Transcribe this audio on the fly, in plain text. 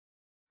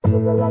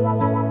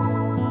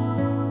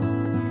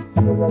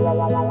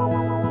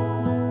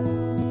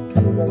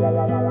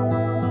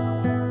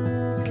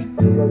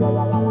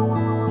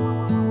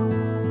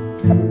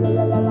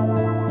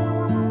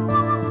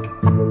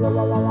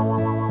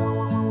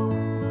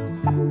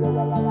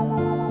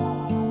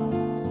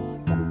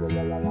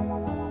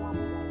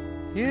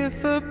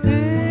If a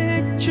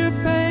picture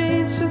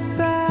paints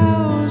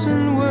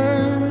 1,000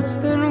 words,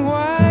 then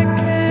why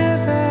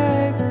can't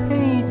I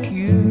paint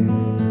you?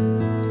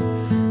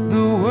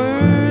 The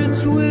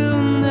words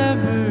will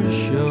never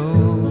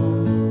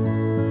show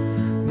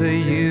the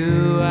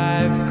you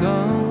I've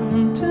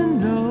come to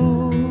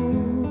know.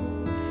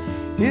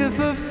 If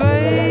a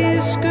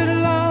face could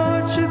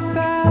launch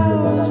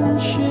 1,000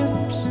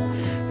 ships,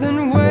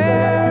 then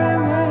where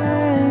am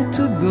I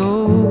to go?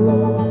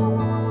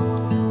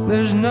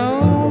 There's no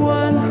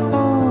one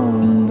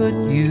home but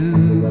you.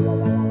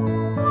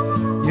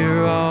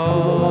 You're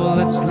all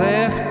that's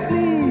left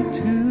me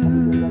to.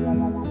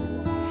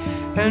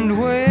 And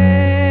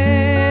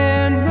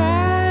when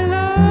my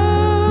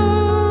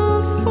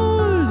love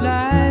for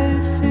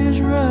life is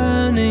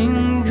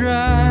running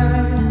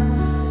dry,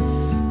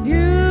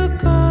 you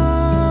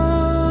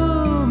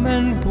come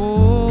and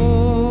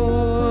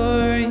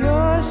pour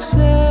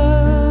yourself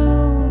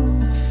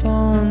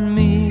on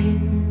me.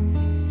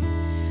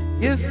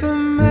 If a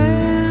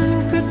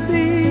man could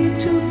be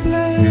two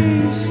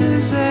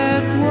places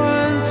at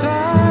one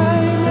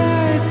time,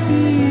 I'd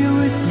be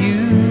with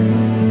you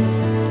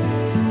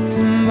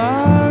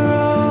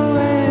tomorrow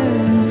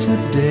and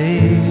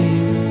today,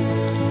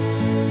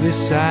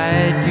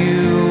 beside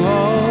you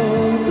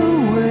all the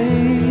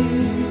way.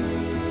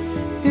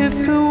 If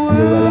the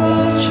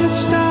world should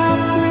stop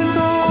with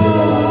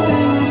all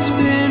things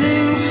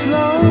spinning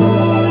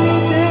slowly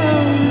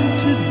down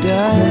to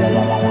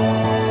die,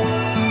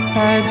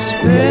 I'd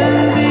spend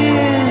the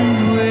end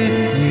with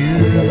you.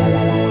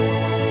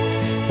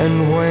 And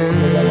when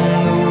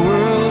the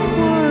world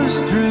was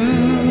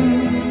through,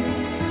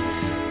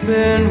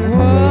 then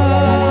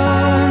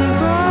one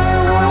by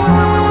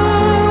one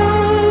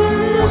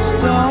the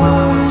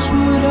stars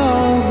would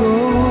all go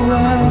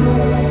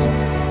out.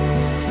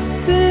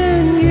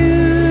 Then you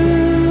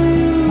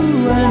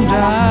and I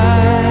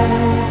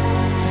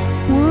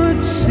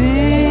would simply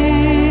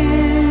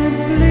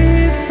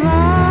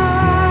fly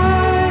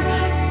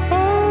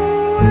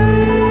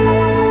away.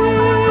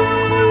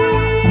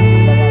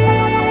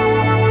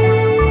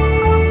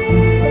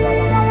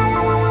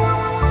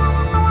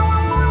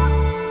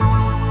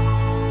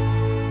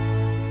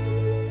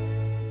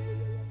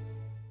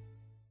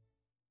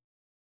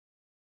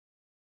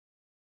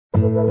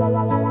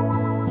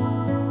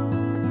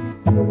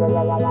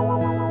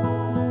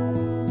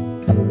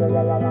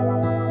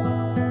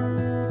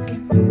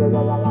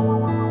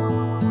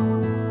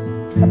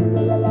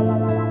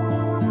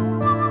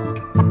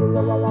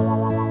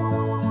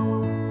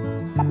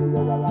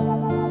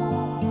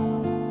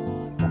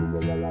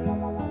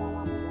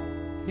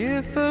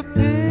 If a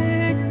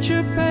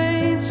picture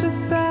paints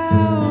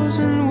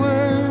 1,000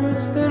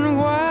 words, then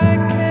why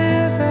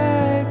can't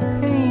I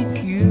paint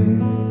you?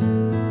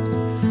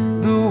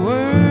 The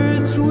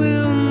words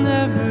will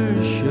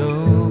never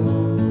show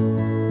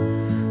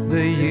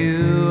the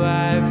you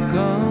I've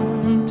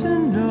come to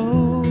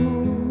know.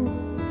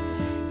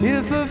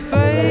 If a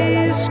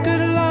face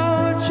could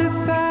launch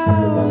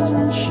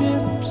 1,000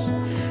 ships,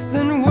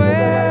 then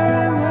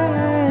where am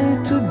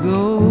I to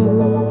go?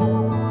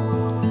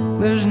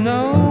 There's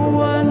no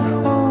one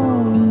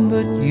home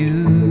but you.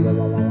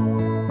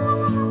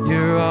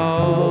 You're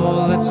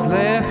all that's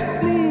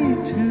left me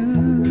to.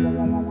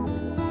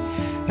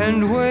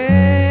 And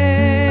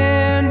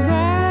when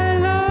my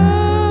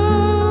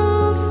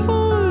love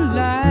for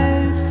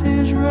life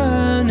is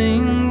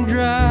running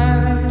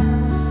dry,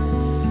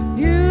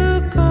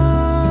 you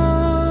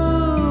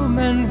come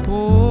and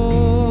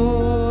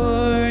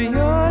pour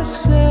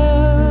yourself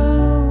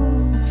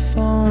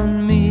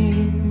on me.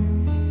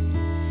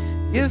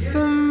 If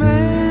a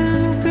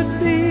man could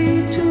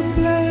be two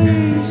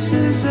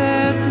places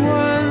at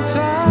one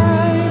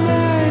time,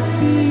 I'd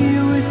be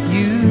with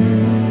you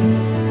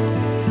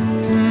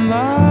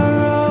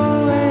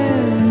tomorrow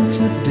and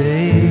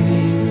today,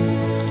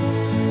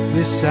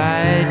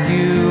 beside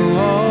you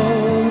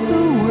all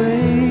the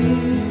way.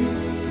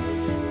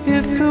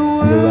 If the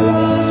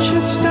world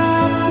should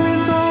stop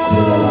with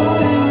all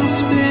things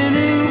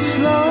spinning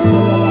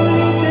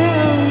slowly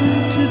down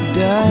to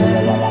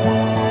die,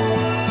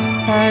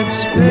 I'd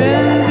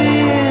spend the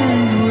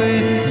end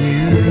with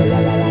you.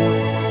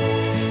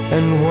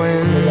 And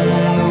when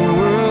the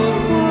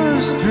world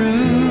was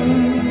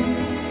through,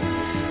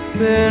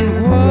 then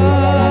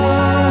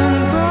one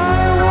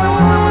by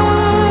one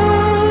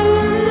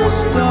the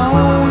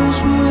stars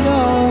would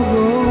all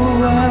go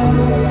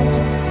out.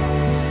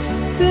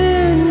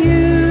 Then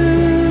you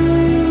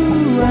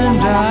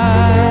and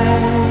I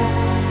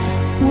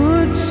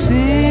would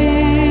sing